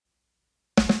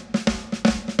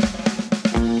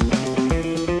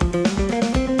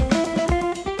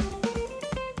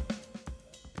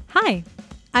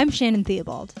I'm Shannon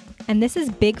Theobald, and this is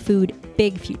Big Food,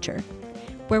 Big Future,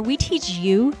 where we teach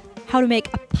you how to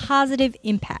make a positive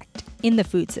impact in the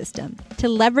food system to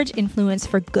leverage influence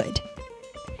for good.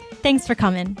 Thanks for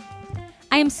coming.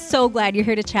 I am so glad you're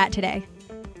here to chat today.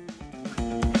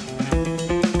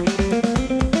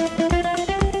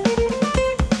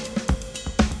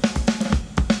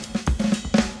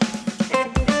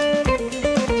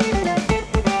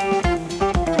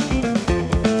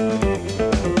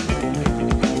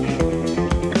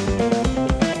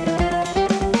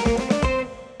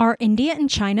 Are India and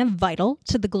China vital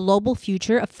to the global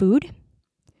future of food?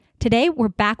 Today, we're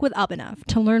back with Abhinav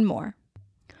to learn more.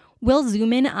 We'll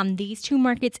zoom in on these two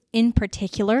markets in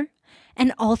particular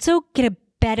and also get a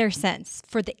better sense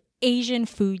for the Asian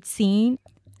food scene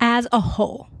as a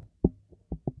whole.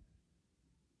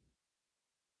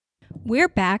 We're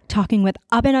back talking with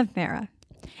Abhinav Mehra.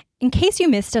 In case you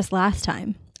missed us last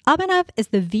time, Abhinav is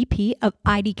the VP of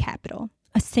ID Capital,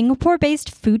 a Singapore-based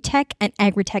food tech and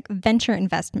agri-tech venture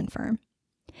investment firm.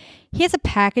 He has a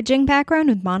packaging background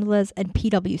with Mondelez and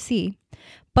PwC,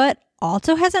 but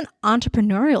also has an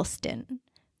entrepreneurial stint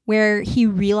where he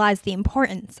realized the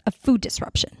importance of food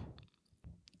disruption.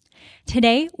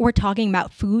 Today, we're talking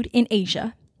about food in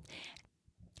Asia.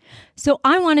 So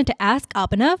I wanted to ask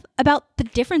Abhinav about the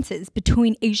differences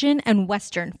between Asian and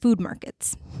Western food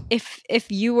markets.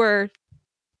 If you were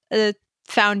a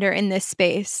founder in this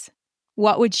space,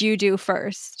 what would you do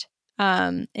first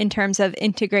in terms of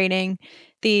integrating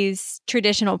these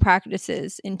traditional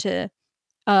practices into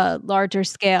a larger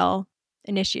scale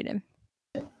initiative?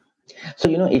 So,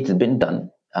 it's been done.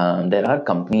 There are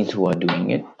companies who are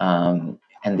doing it, and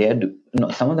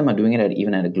some of them are doing it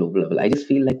even at a global level. I just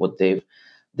feel like what they've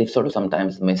sort of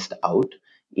sometimes missed out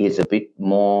is a bit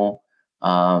more,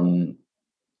 I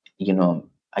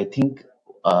think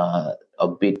a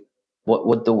bit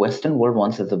what the Western world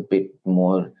wants is a bit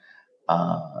more,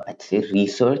 I'd say,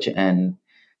 research and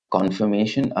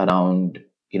confirmation around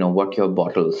what your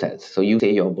bottle says. So you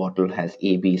say your bottle has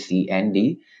A, B, C, and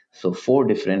D. So 4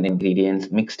 different ingredients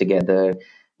mixed together.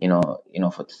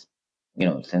 For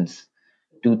since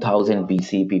 2000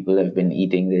 BC, people have been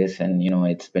eating this, and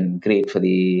it's been great for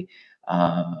the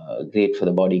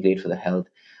body, great for the health.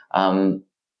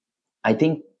 I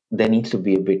think there needs to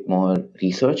be a bit more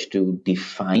research to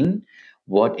define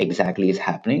what exactly is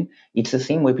happening. It's the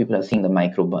same way people are seeing the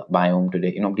microbiome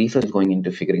today. Research is going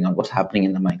into figuring out what's happening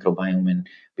in the microbiome, and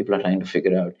people are trying to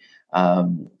figure out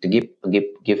to give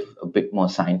a bit more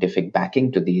scientific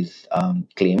backing to these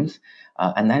claims.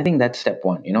 And I think that's step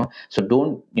one. So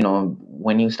don't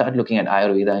when you start looking at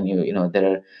Ayurveda, and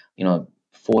there are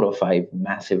 4 or 5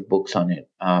 massive books on it,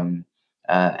 and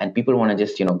people want to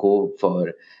just go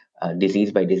for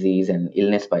disease by disease and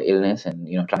illness by illness, and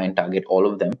try and target all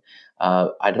of them.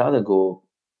 I'd rather go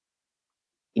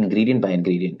ingredient by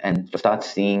ingredient and start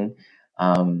seeing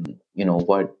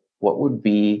what would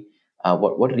be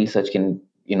what research can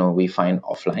we find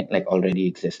offline, like already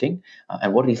existing,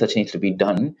 and what research needs to be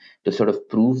done to sort of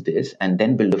prove this and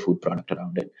then build a food product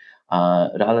around it,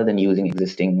 rather than using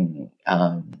existing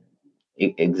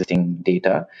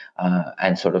data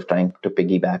and sort of trying to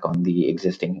piggyback on the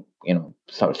existing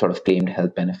sort of claimed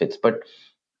health benefits. But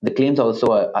the claims also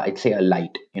are, I'd say, are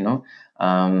light.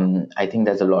 I think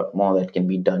there's a lot more that can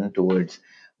be done towards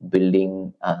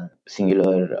building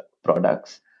singular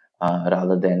products,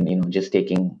 rather than just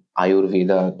taking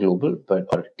Ayurveda global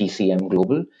or TCM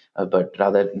global, but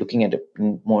rather looking at a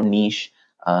more niche,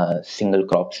 single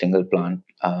crop, single plant,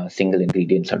 single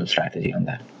ingredient sort of strategy on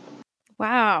that.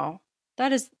 Wow,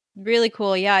 that is really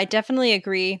cool. Yeah, I definitely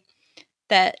agree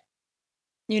that,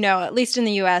 at least in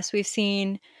the US, we've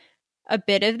seen a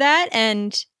bit of that,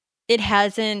 and it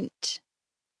hasn't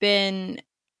been,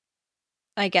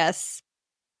 I guess,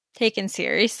 taken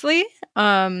seriously,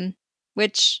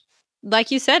 which,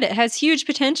 like you said, it has huge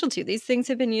potential to. These things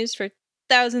have been used for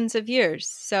thousands of years.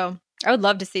 So I would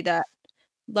love to see that.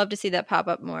 Love to see that pop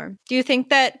up more. Do you think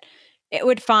that it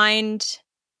would find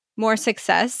more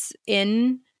success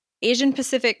in Asian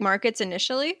Pacific markets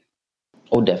initially?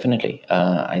 Oh, definitely.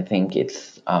 I think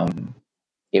it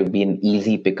would be an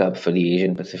easy pickup for the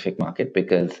Asian Pacific market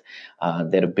because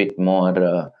they're a bit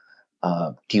more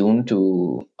tuned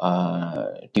to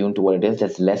what it is.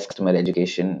 There's less customer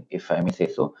education, if I may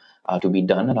say so, to be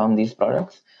done around these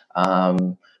products.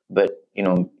 But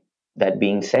that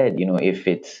being said, if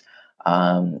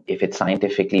it's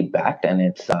scientifically backed,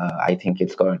 and I think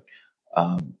it's got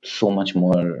so much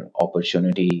more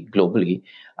opportunity globally.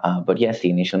 But yes, the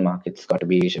initial market's got to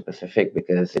be Asia Pacific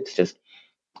because it's just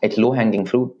it's low-hanging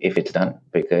fruit if it's done,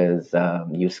 because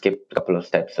you skip a couple of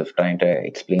steps of trying to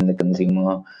explain the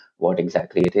consumer what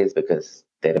exactly it is, because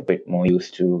they're a bit more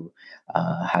used to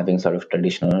having sort of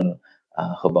traditional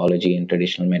herbology and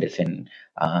traditional medicine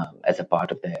as a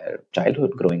part of their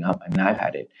childhood growing up. I mean, I've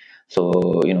had it.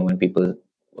 So,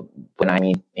 when I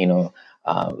meet,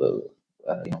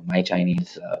 my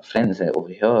Chinese friends over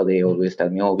here, they always tell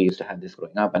me, "Oh, we used to have this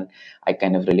growing up," and I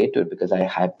kind of relate to it because I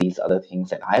had these other things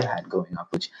that I've had growing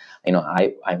up, which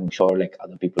I'm sure like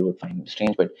other people would find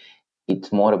strange, but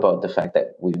it's more about the fact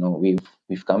that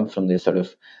we've come from this sort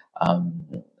of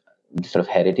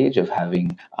heritage of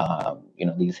having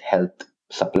these health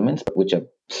supplements, but which are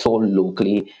so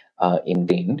locally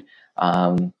ingrained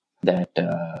that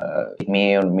it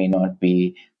may or may not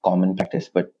be common practice,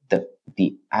 but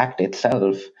the act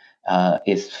itself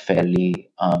is fairly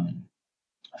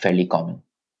common.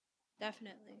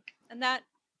 Definitely. And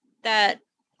that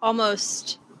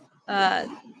almost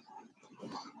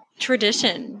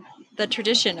tradition, the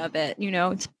tradition of it,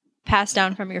 it's passed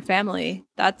down from your family.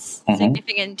 That's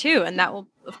significant too. And that will,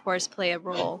 of course, play a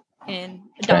role in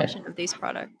adoption of these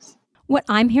products. What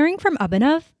I'm hearing from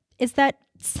Abhinav is that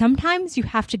sometimes you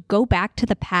have to go back to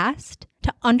the past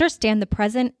to understand the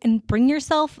present and bring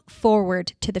yourself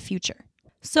forward to the future.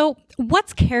 So,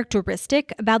 what's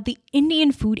characteristic about the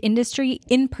Indian food industry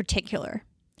in particular?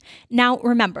 Now,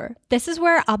 remember, this is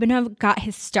where Abhinav got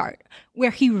his start,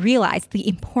 where he realized the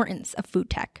importance of food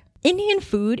tech. Indian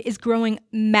food is growing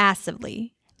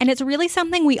massively, and it's really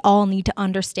something we all need to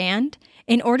understand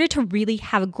in order to really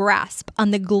have a grasp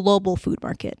on the global food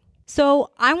market.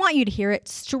 So I want you to hear it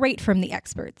straight from the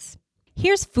experts.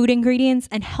 Here's Food Ingredients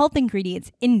and Health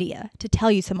Ingredients India to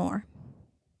tell you some more.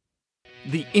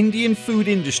 The Indian food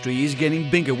industry is getting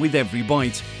bigger with every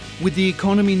bite. With the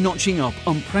economy notching up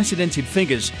unprecedented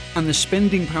figures and the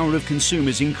spending power of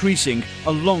consumers increasing,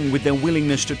 along with their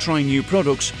willingness to try new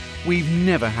products, we've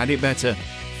never had it better.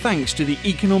 Thanks to the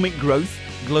economic growth,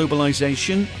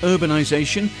 globalization,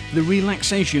 urbanization, the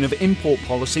relaxation of import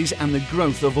policies and the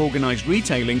growth of organized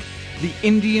retailing, the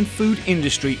Indian food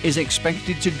industry is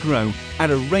expected to grow at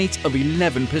a rate of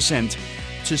 11%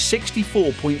 to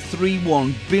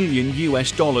 $64.31 billion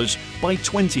by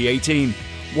 2018,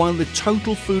 while the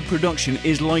total food production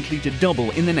is likely to double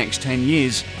in the next 10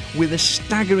 years, with a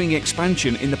staggering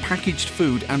expansion in the packaged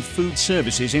food and food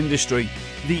services industry.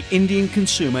 The Indian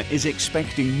consumer is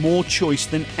expecting more choice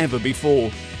than ever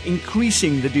before,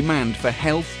 increasing the demand for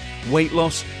health, weight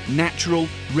loss, natural,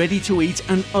 ready-to-eat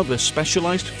and other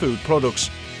specialized food products.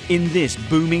 In this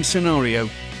booming scenario,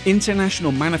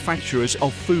 international manufacturers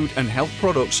of food and health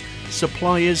products,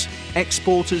 suppliers,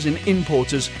 exporters and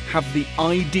importers have the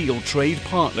ideal trade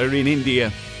partner in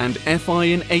India, and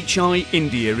FI&HI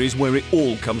India is where it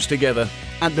all comes together.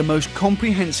 At the most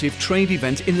comprehensive trade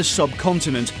event in the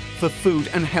subcontinent for food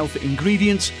and health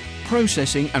ingredients,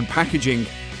 processing and packaging.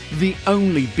 The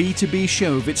only B2B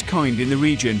show of its kind in the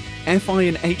region,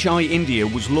 FI&HI India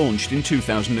was launched in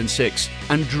 2006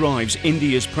 and drives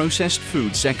India's processed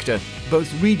food sector.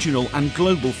 Both regional and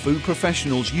global food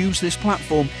professionals use this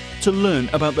platform to learn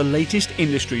about the latest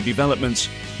industry developments,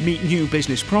 meet new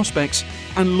business prospects,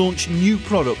 and launch new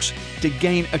products to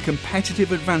gain a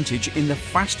competitive advantage in the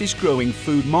fastest growing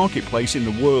food marketplace in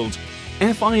the world.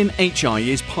 FI&HI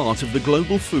is part of the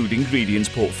global food ingredients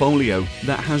portfolio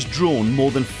that has drawn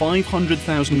more than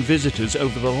 500,000 visitors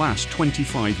over the last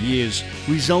 25 years,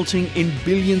 resulting in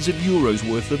billions of euros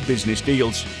worth of business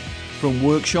deals. From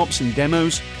workshops and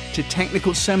demos to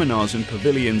technical seminars and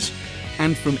pavilions,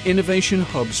 and from innovation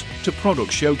hubs to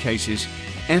product showcases,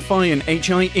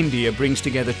 FI&HI India brings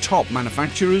together top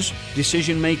manufacturers,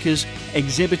 decision makers,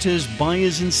 exhibitors,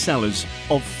 buyers and sellers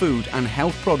of food and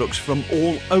health products from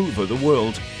all over the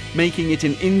world, making it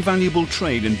an invaluable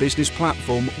trade and business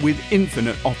platform with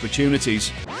infinite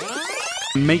opportunities.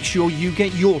 Make sure you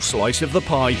get your slice of the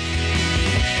pie.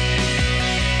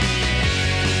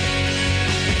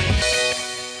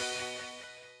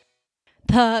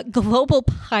 The global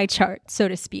pie chart, so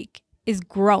to speak, is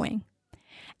growing.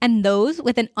 And those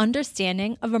with an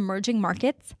understanding of emerging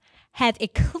markets have a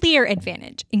clear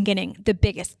advantage in getting the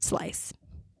biggest slice.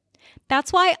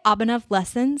 That's why Abhinav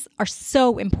lessons are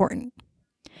so important.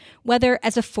 Whether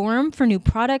as a forum for new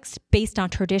products based on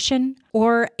tradition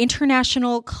or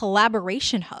international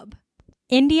collaboration hub,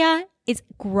 India is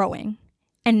growing,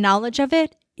 and knowledge of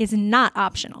it is not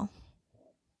optional.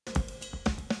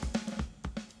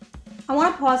 I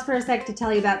want to pause for a sec to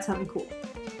tell you about something cool.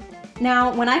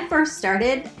 Now, when I first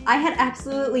started, I had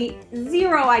absolutely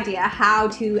zero idea how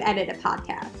to edit a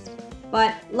podcast.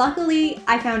 But luckily,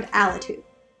 I found Alitu.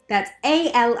 That's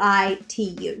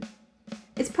ALITU.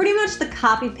 It's pretty much the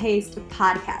copy-paste of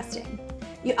podcasting.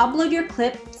 You upload your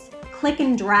clips, click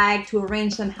and drag to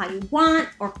arrange them how you want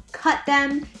or cut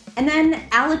them, and then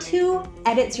Alitu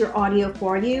edits your audio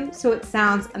for you so it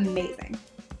sounds amazing.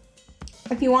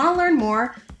 If you want to learn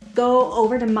more, go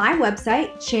over to my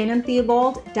website,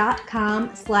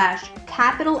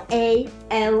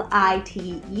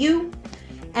 shannontheobald.com/ALITU,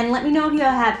 and let me know if you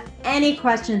have any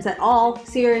questions at all.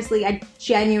 Seriously, I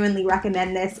genuinely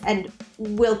recommend this and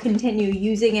will continue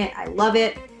using it. I love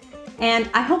it. And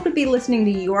I hope to be listening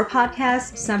to your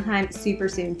podcast sometime super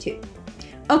soon too.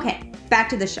 Okay, back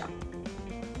to the show.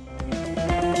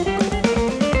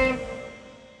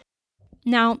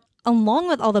 Now, along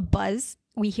with all the buzz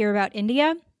we hear about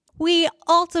India, we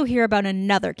also hear about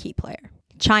another key player,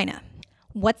 China.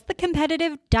 What's the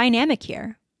competitive dynamic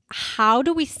here? How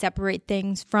do we separate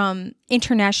things from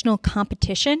international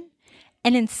competition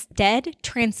and instead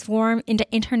transform into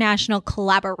international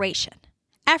collaboration?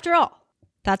 After all,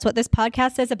 that's what this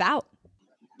podcast is about.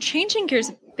 Changing gears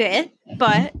a bit,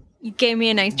 but you gave me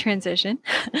a nice transition.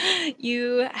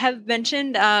 You have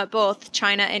mentioned both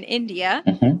China and India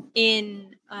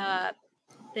in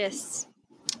this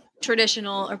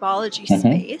traditional herbology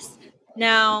space.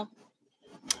 Now,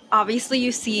 obviously,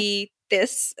 you see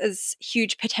this as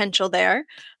huge potential there.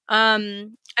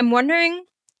 I'm wondering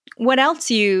what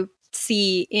else you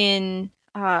see in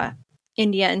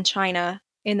India and China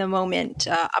in the moment,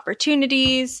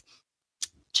 opportunities,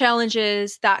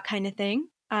 challenges, that kind of thing.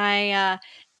 I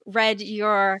read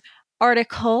your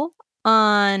article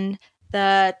on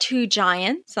the two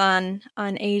giants on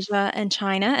Asia and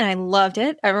China, and I loved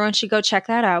it. Everyone should go check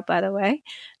that out, by the way.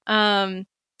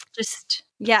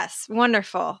 Yes,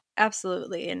 wonderful.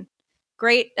 Absolutely. And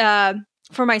great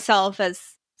for myself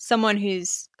as someone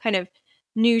who's kind of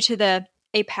new to the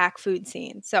APAC food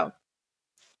scene. So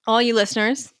all you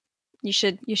listeners, you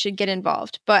should get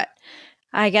involved. But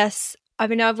I guess,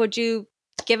 Abhinav, would you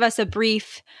give us a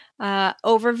brief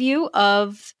overview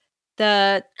of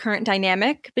the current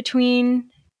dynamic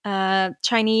between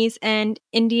Chinese and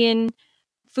Indian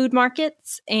food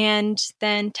markets, and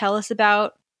then tell us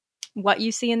about what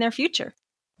you see in their future?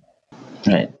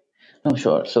 Right. No,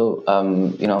 sure. So,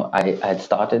 I had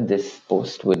started this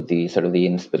post with the sort of the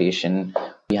inspiration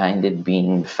behind it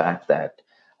being the fact that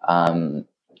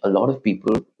a lot of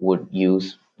people would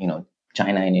use,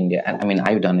 China and India. And I mean,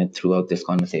 I've done it throughout this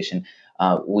conversation.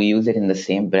 We use it in the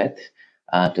same breath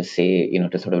to say,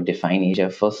 to sort of define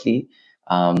Asia. Firstly,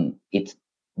 it's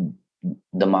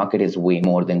the market is way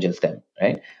more than just them,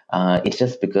 right? It's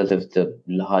just because of the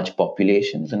large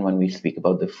populations, and when we speak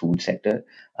about the food sector,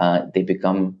 they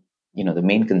become, the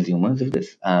main consumers of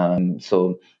this.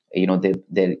 So,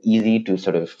 they're easy to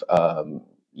sort of,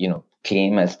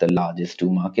 claim as the largest two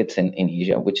markets in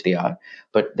Asia, which they are.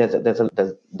 But there's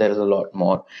a lot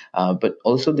more. But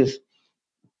also this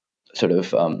sort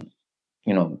of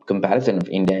comparison of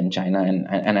India and China, and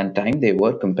at the time they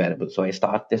were comparable. So I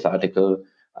start this article,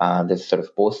 this sort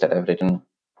of post that I've written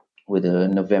with a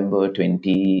November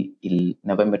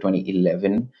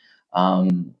 2011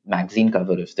 magazine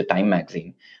cover of the Time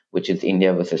magazine, which is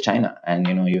India versus China, and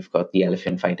you've got the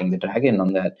elephant fighting the dragon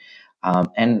on that,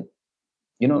 and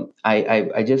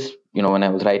I just when I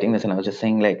was writing this, and I was just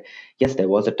saying, like, yes, there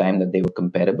was a time that they were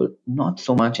comparable, not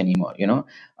so much anymore.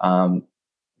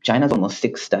 China's almost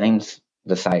 6 times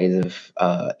the size of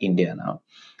India now.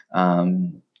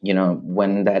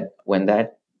 When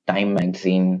that Time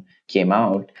magazine came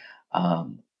out,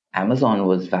 Amazon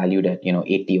was valued at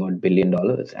 $80 odd billion,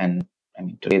 and I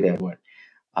mean today they're what,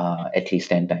 at least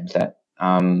 10 times that.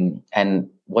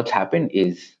 And what's happened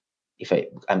is,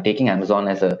 I'm taking Amazon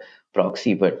as a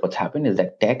proxy, but what's happened is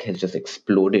that tech has just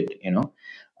exploded,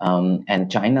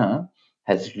 and China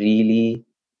has really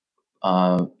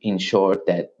ensured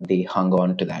that they hung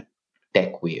on to that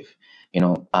tech wave.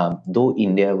 Though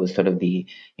India was sort of the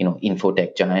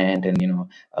infotech giant and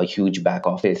a huge back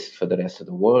office for the rest of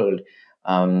the world,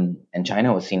 and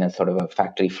China was seen as sort of a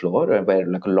factory floor where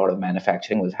like a lot of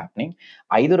manufacturing was happening.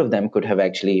 Either of them could have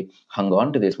actually hung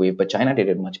on to this wave, but China did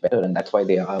it much better, and that's why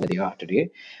they are where they are today.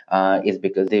 Is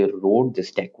because they rode this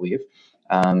tech wave,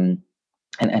 and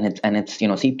it's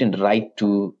seeped in right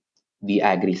to the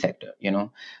agri sector.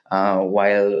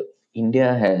 While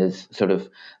India has sort of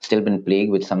still been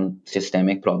plagued with some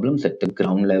systemic problems at the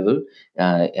ground level,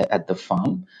 at the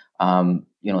farm.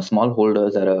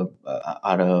 Smallholders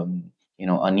are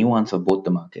a nuance of both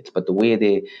the markets, but the way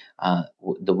they're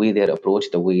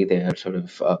approached, the way they're sort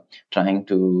of China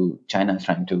is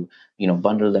trying to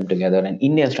bundle them together, and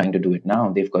India is trying to do it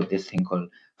now. They've got this thing called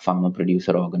farmer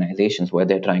producer organizations, where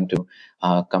they're trying to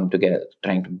come together,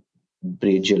 trying to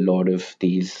bridge a lot of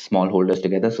these smallholders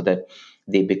together so that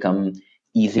they become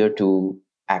easier to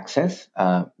access,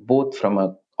 both from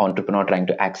a entrepreneur trying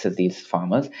to access these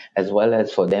farmers, as well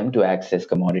as for them to access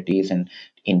commodities and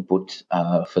inputs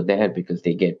for there, because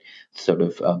they get sort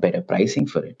of better pricing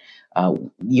for it.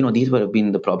 These would have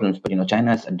been the problems, but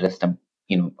China has addressed them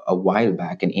a while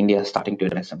back, and India is starting to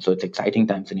address them. So it's exciting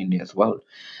times in India as well.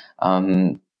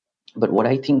 But what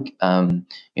I think, from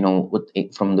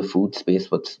the food space,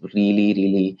 what's really,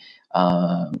 really,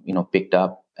 picked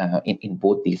up in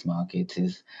both these markets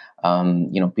is,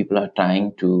 people are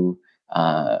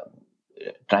uh,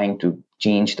 trying to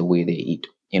change the way they eat.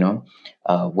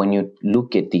 When you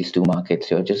look at these two markets,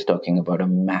 you're just talking about a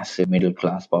massive middle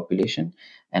class population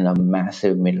and a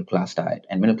massive middle class diet.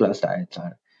 And middle class diets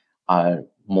are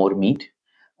more meat,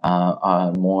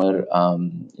 are more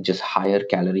just higher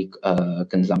calorie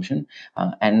consumption,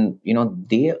 and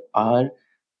they are,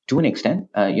 to an extent,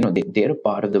 they're a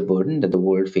part of the burden that the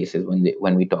world faces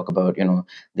when we talk about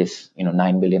this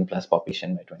 9 billion plus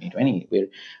population by 2020,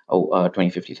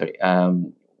 2050, sorry.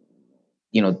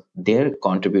 They're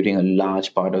contributing a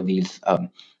large part of these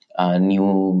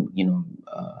new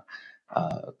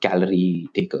calorie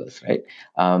takers, right?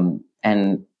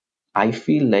 And I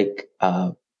feel like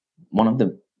one of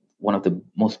the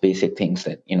most basic things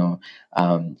that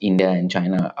India and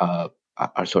China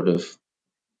are sort of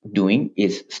doing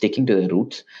is sticking to their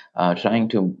roots, trying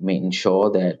to ensure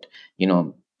that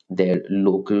their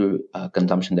local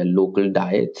consumption, their local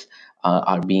diets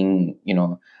are being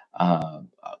uh,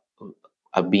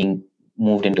 are being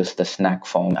moved into the snack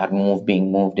form,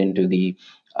 being moved into the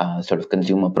sort of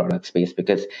consumer product space.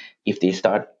 Because if they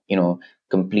start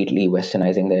completely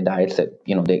westernizing their diets, that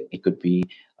it could be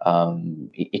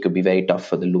it could be very tough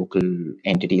for the local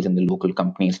entities and the local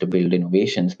companies to build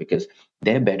innovations, because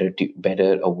they're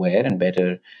better aware and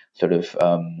better sort of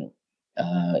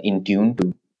in tune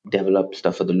to develop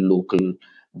stuff for the local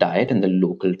diet and the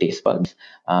local taste buds.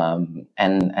 And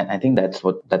I think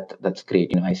that's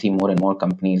great. I see more and more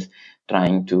companies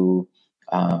trying to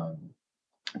um,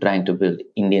 build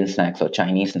Indian snacks or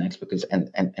Chinese snacks, because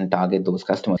and target those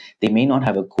customers. They may not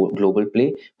have a global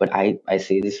play, but I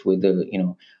say this with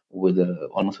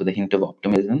almost with a hint of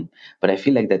optimism. But I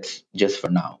feel like that's just for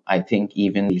now. I think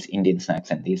even these Indian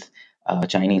snacks and these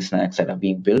Chinese snacks that are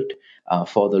being built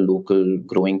for the local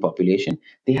growing population,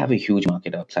 they have a huge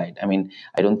market outside. I mean,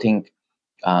 I don't think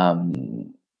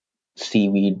um,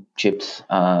 seaweed chips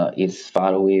is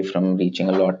far away from reaching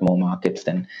a lot more markets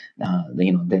than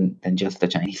just the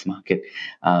Chinese market.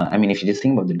 I mean, if you just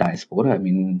think about the diaspora, I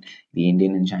mean, the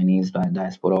Indian and Chinese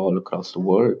diaspora all across the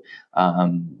world,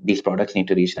 these products need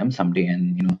to reach them someday.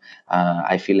 And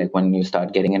I feel like when you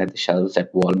start getting it at the shelves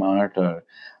at Walmart, or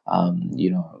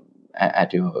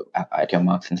at your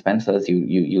Marks and Spencers,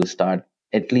 you start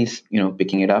at least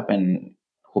picking it up and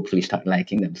hopefully start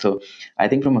liking them. So I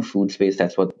think from a food space,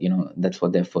 that's what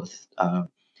their first uh,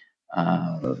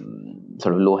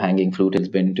 sort of low hanging fruit has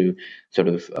been, to sort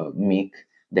of make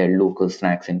their local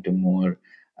snacks into more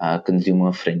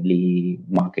consumer friendly,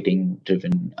 marketing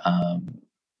driven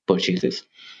purchases.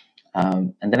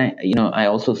 And then I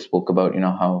also spoke about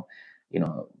how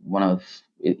one of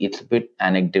it's a bit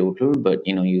anecdotal, but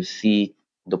you see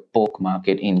the pork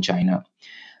market in China,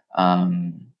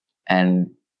 um, and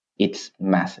it's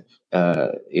massive.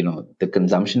 The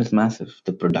consumption is massive,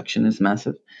 the production is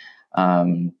massive,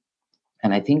 and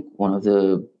I think one of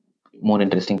the more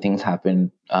interesting things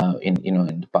happened in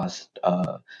the past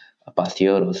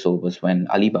year or so, was when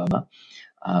Alibaba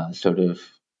sort of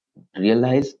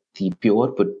realize the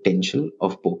pure potential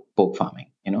of pork farming,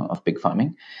 of pig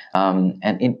farming.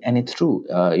 And it's true.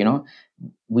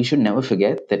 We should never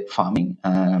forget that farming,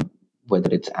 whether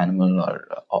it's animal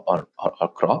or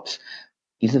crops,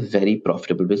 is a very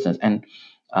profitable business. And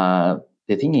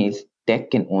the thing is,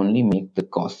 tech can only make the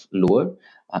costs lower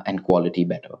and quality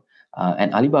better.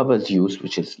 And Alibaba's use,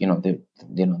 which is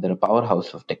they're a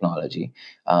powerhouse of technology,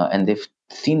 and they've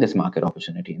seen this market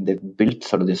opportunity, and they've built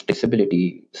sort of this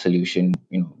traceability solution,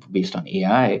 based on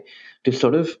AI, to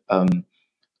sort of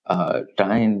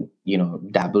try and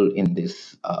dabble in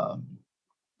this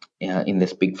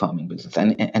pig farming business,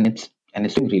 and it's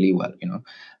doing really well.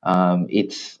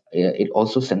 It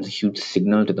also sends a huge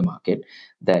signal to the market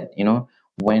that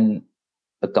when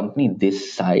a company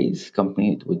this size,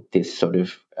 company with this sort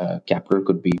of capital,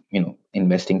 could be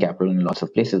investing capital in lots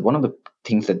of places. One of the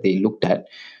things that they looked at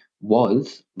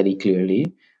was very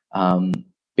clearly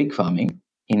pig farming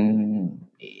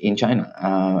in China,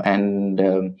 and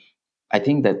I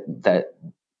think that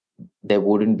there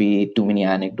wouldn't be too many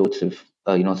anecdotes of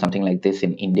something like this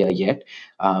in India yet,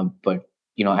 but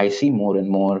I see more and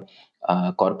more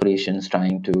corporations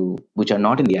which are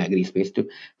not in the agri space, to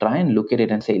try and look at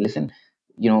it and say, listen,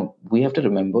 we have to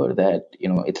remember that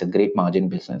it's a great margin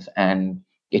business, and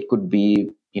it could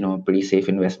be a pretty safe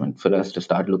investment for us to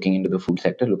start looking into the food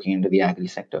sector, looking into the agri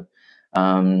sector.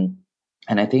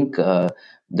 And I think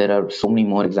there are so many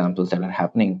more examples that are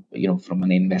happening, from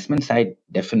an investment side,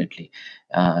 definitely.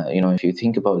 If you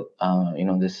think about,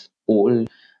 this old,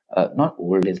 not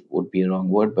old would be a wrong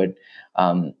word, but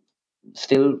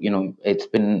still, it's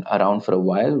been around for a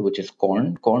while, which is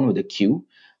corn with a Q.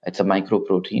 It's a micro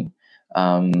protein.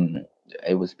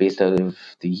 It was based out of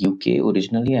the UK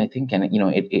originally, I think, and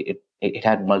it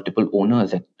had multiple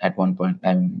owners at one point.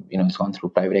 And it's gone through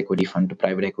private equity fund to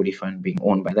private equity fund, being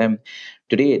owned by them.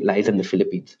 Today, it lies in the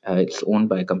Philippines. It's owned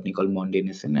by a company called Monde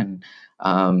Nissin, and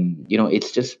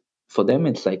it's just, for them,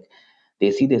 it's like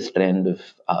they see this trend of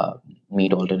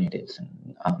meat alternatives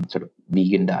and sort of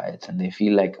vegan diets, and they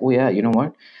feel like, oh yeah, you know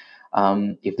what?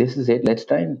 If this is it, let's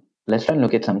try and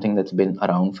look at something that's been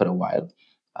around for a while.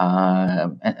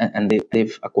 And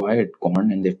they've acquired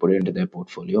corn and they've put it into their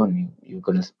portfolio, and you're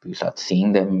going to start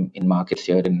seeing them in markets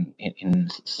here in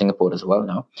Singapore as well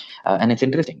now. And it's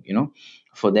interesting,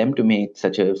 for them to make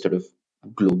such a sort of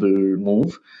global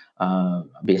move,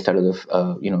 based out of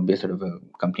a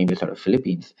company based out of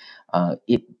Philippines.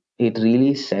 It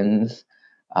really sends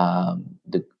a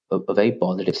very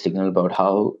positive signal about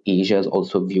how Asia is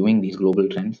also viewing these global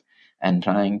trends and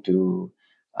trying to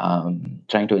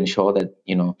ensure that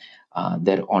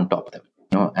they're on top of them.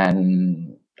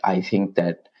 And I think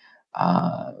that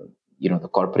the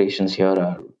corporations here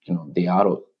are, they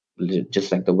are,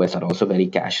 just like the West, are also very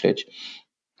cash rich,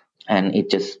 and it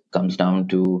just comes down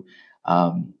to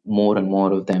more and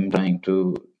more of them trying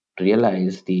to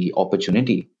realize the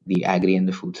opportunity the agri and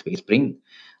the food space bring.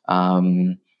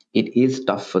 It is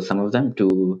tough for some of them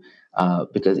to,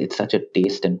 because it's such a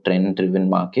taste and trend driven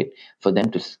market, for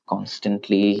them to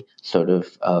constantly sort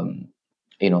of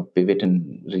pivot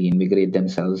and reinvigorate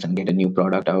themselves and get a new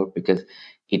product out, because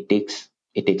it takes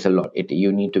a lot.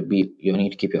 You need to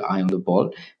keep your eye on the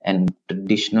ball. And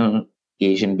traditional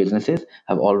Asian businesses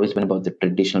have always been about the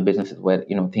traditional businesses where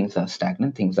things are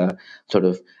stagnant, things are sort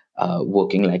of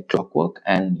working like clockwork,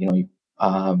 and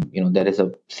there is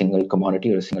a single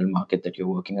commodity or a single market that you're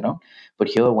working around. But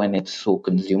here, when it's so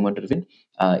consumer driven,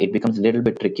 it becomes a little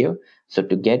bit trickier. So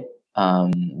to get,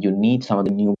 you need some of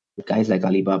the new guys like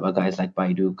Alibaba, guys like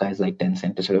Baidu, guys like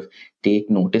Tencent to sort of take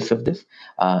notice of this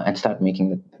and start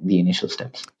making the initial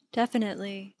steps.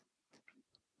 Definitely.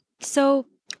 So,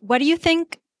 what do you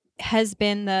think has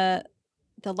been the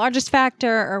largest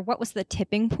factor, or what was the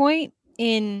tipping point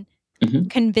in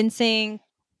convincing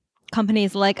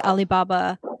companies like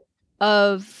Alibaba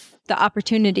of the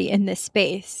opportunity in this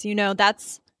space?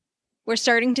 We're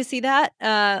starting to see that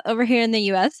over here in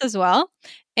the US as well.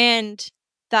 And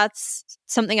that's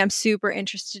something I'm super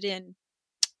interested in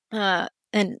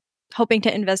and hoping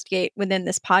to investigate within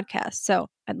this podcast. So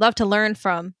I'd love to learn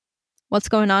from what's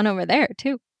going on over there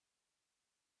too.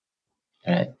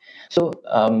 Right. So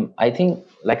I think,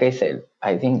 like I said,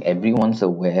 I think everyone's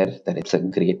aware that it's a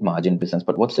great margin business.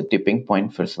 But what's the tipping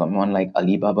point for someone like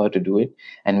Alibaba to do it,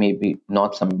 and maybe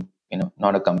not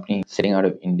not a company sitting out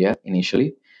of India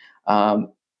initially?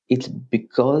 It's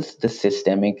because the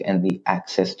systemic and the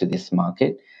access to this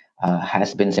market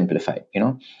has been simplified.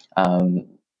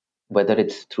 Whether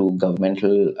it's through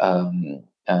governmental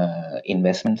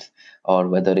investments, or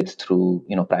whether it's through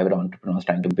private entrepreneurs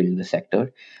trying to build the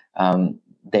sector,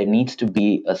 there needs to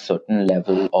be a certain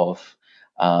level of,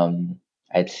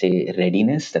 I'd say,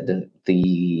 readiness that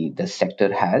the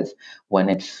sector has when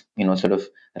it's sort of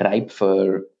ripe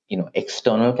for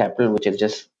external capital, which is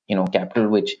just capital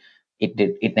which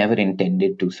it never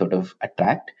intended to sort of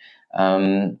attract.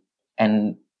 And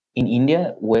in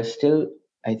India, we're still,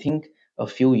 I think, a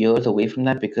few years away from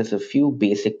that, because a few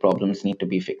basic problems need to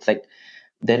be fixed. Like,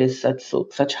 there is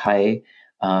such high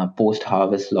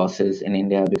post-harvest losses in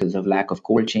India because of lack of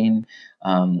cold chain.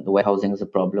 Warehousing is a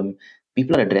problem.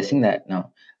 People are addressing that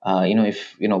now.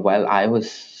 If while I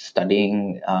was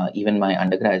studying, even my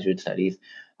undergraduate studies,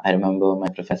 I remember my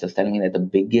professors telling me that the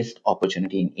biggest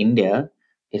opportunity in India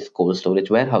is cold storage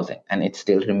warehousing, and it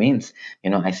still remains.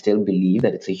 I still believe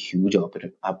that it's a huge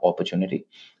opportunity,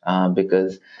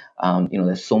 because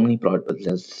there's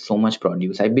so much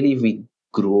produce. I believe we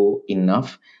grow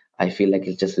enough. I feel like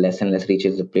it's just less and less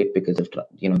reaches the plate because of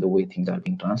the way things are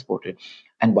being transported.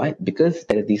 And why? Because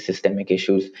there are these systemic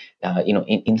issues.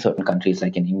 In certain countries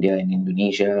like in India, in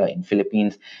Indonesia, in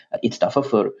Philippines, it's tougher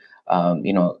for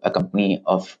a company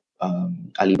of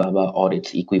Alibaba or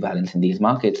its equivalents in these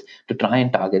markets to try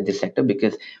and target this sector,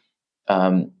 because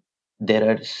um, there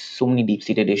are so many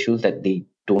deep-seated issues that they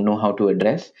don't know how to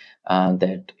address,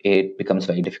 that it becomes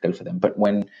very difficult for them. But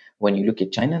when you look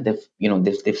at China,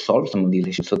 they've solved some of these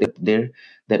issues, so they're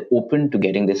open to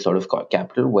getting this sort of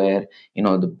capital where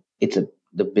it's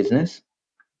the business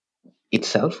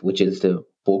itself, which is the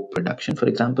pork production, for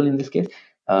example, in this case,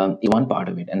 is one part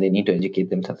of it, and they need to educate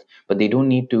themselves. But they don't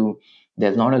need to.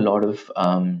 There's not a lot of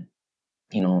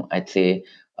I'd say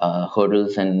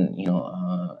hurdles and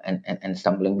and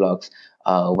stumbling blocks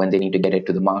when they need to get it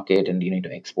to the market and you need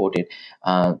to export it.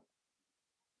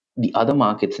 The other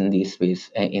markets in these space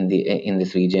in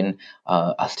this region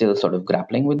are still sort of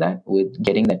grappling with that, with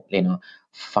getting that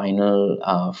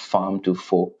final farm to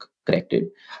fork corrected.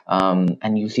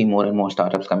 And you see more and more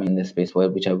startups coming in this space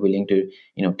which are willing to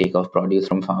take off produce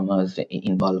from farmers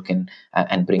in bulk and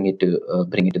bring it to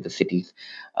the cities.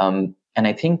 And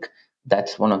I think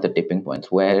that's one of the tipping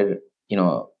points where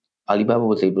Alibaba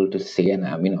was able to say,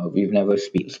 and we've never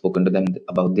spoken to them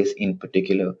about this in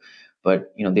particular,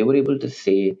 but they were able to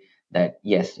say that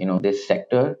yes, this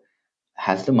sector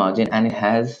has the margin and it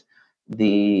has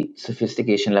the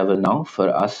sophistication level now for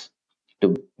us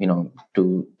to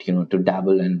to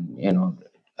dabble and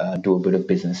do a bit of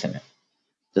business in it.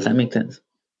 Does that make sense?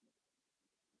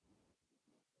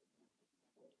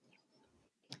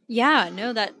 Yeah,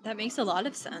 no, that makes a lot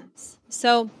of sense.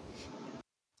 So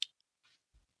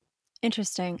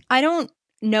interesting. I don't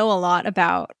know a lot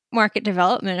about market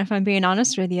development, if I'm being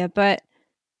honest with you, but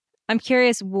I'm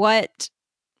curious, what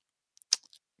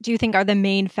do you think are the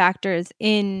main factors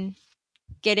in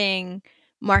getting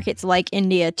markets like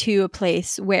India to a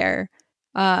place where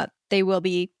they will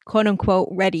be quote unquote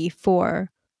ready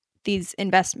for these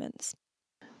investments?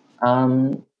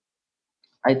 um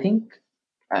I think,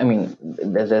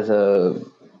 there's a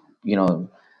you know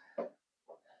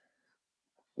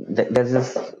there's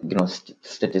this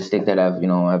statistic that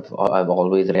I've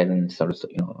always read and sort of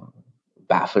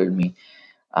baffled me.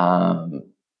 um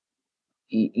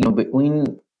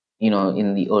Between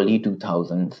in the early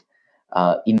 2000s,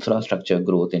 infrastructure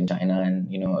growth in China, and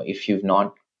if you've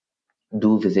not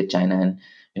do visit China, and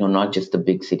not just the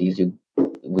big cities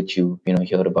which you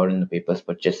hear about in the papers,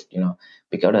 but just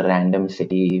pick out a random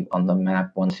city on the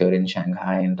map once you're in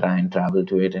Shanghai and try and travel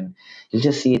to it, and you'll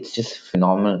just see it's just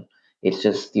phenomenal. It's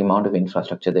just the amount of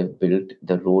infrastructure they've built,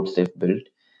 the roads they've built.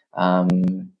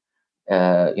 um,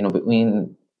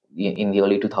 Between in the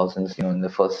early 2000s, in the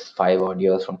first 5 odd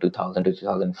years from 2000 to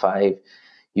 2005,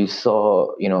 you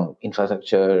saw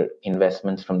infrastructure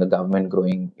investments from the government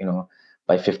growing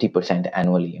by 50%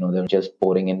 annually. They're just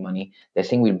pouring in money. They're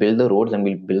saying we'll build the roads and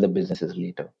we'll build the businesses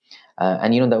later.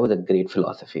 And that was a great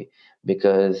philosophy,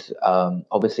 because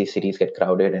obviously cities get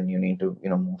crowded and you need to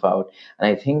move out. And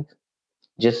I think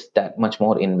just that much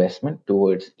more investment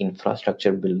towards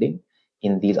infrastructure building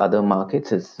in these other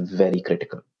markets is very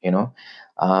critical.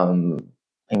 um,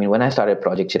 when I started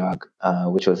Project Chirag,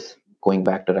 which was going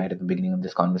back to right at the beginning of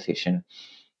this conversation,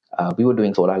 we were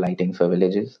doing solar lighting for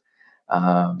villages,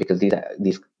 because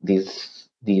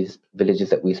these villages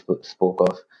that we spoke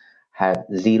of had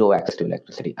zero access to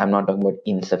electricity. I'm not talking about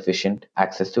insufficient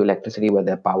access to electricity where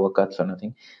there are power cuts or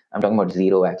nothing. I'm talking about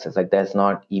zero access. Like there's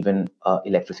not even a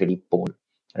electricity pole,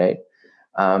 right?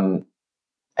 Um,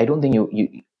 I don't think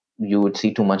you would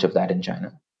see too much of that in China.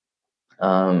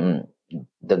 um,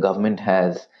 the government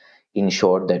has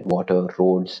ensured that water,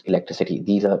 roads, electricity,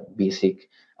 these are basic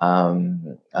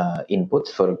inputs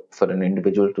for an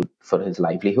individual to for his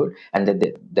livelihood, and that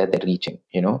they're reaching.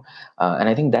 And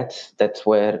I think that's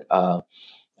where uh,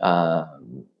 a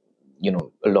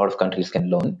lot of countries can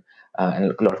learn,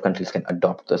 and a lot of countries can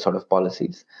adopt the sort of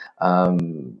policies.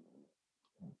 Um,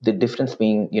 the difference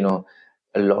being,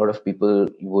 a lot of people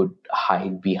would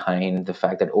hide behind the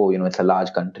fact that, oh, it's a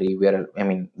large country where,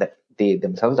 that they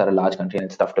themselves are a large country and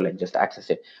it's tough to like just access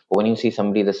it. But when you see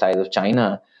somebody the size of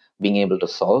China being able to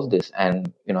solve this,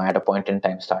 and at a point in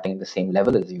time starting at the same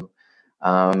level as you,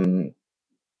 um,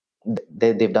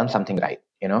 they've done something right.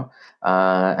 And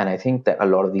I think that a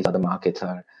lot of these other markets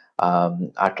are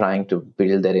trying to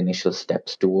build their initial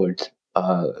steps towards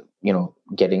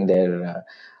getting their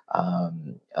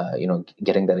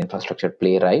getting their infrastructure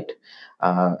play right.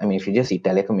 If you just see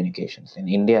telecommunications in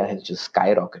India has just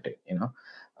skyrocketed.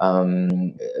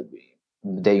 Um,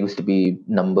 there used to be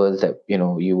numbers that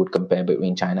you would compare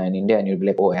between China and India, and you'd be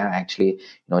like, oh yeah, actually,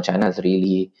 China has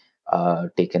really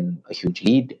taken a huge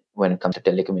lead when it comes to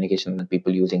telecommunication and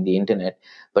people using the internet.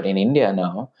 But in India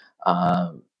now,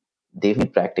 they've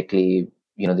made practically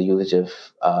the usage of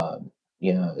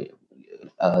you know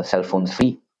cell phones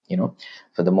free.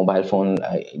 For the mobile phone,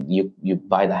 you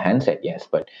buy the handset, yes,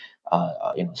 but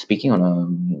speaking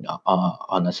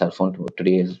on a cell phone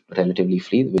today is relatively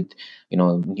free, with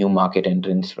new market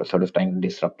entrants sort of trying to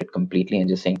disrupt it completely and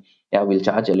just saying, yeah, we'll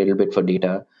charge a little bit for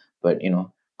data, but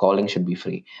calling should be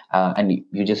free. And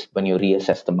you just, when you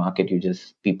reassess the market,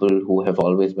 people who have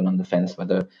always been on the fence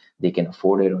whether they can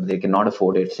afford it or they cannot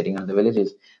afford it, sitting in the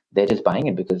villages, they're just buying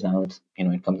it because now it's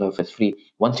it comes off as free.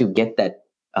 Once you get that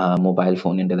mobile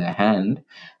phone into their hand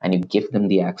and you give them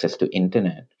the access to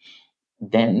internet,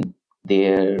 then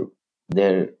they're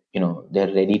they're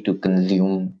ready to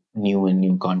consume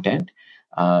new content,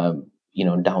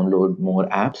 download more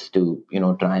apps to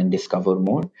try and discover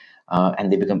more,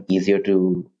 and they become easier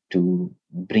to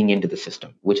bring into the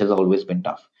system, which has always been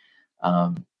tough.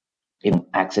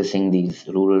 Accessing these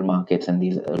rural markets and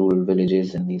these rural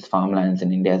villages and these farmlands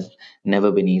in India has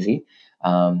never been easy.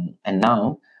 And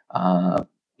now,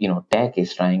 tech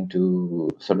is trying to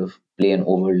sort of play an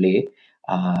overlay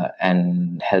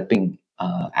and helping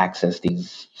access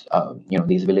these,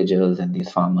 these villagers and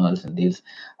these farmers and these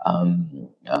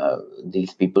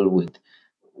people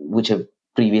which have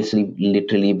previously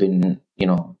literally been,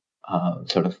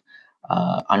 sort of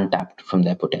untapped from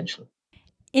their potential.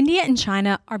 India and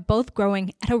China are both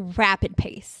growing at a rapid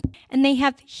pace, and they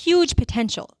have huge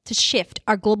potential to shift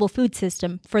our global food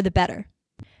system for the better.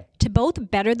 To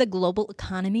both better the global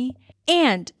economy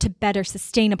and to better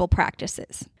sustainable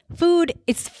practices. Food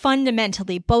is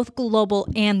fundamentally both global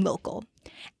and local.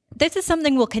 This is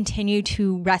something we'll continue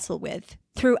to wrestle with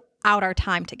throughout our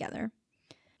time together.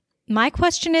 My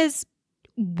question is,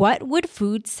 what would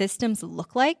food systems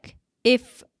look like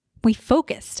if we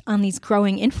focused on these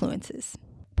growing influences?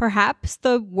 Perhaps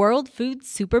the world food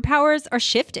superpowers are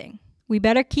shifting. We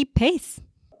better keep pace.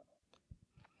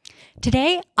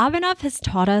 Today, Abhinav has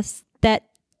taught us that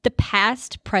the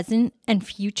past, present, and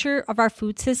future of our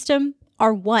food system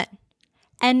are one,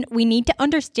 and we need to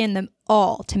understand them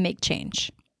all to make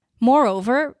change.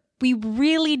 Moreover, we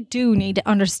really do need to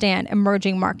understand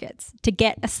emerging markets to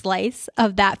get a slice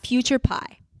of that future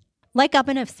pie. Like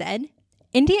Abhinav said,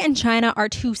 India and China are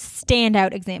two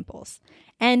standout examples,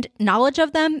 and knowledge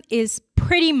of them is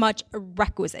pretty much a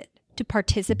requisite to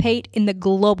participate in the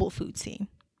global food scene.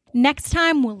 Next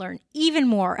time, we'll learn even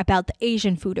more about the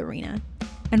Asian food arena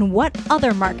and what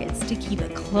other markets to keep a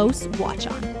close watch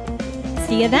on.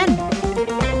 See you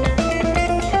then!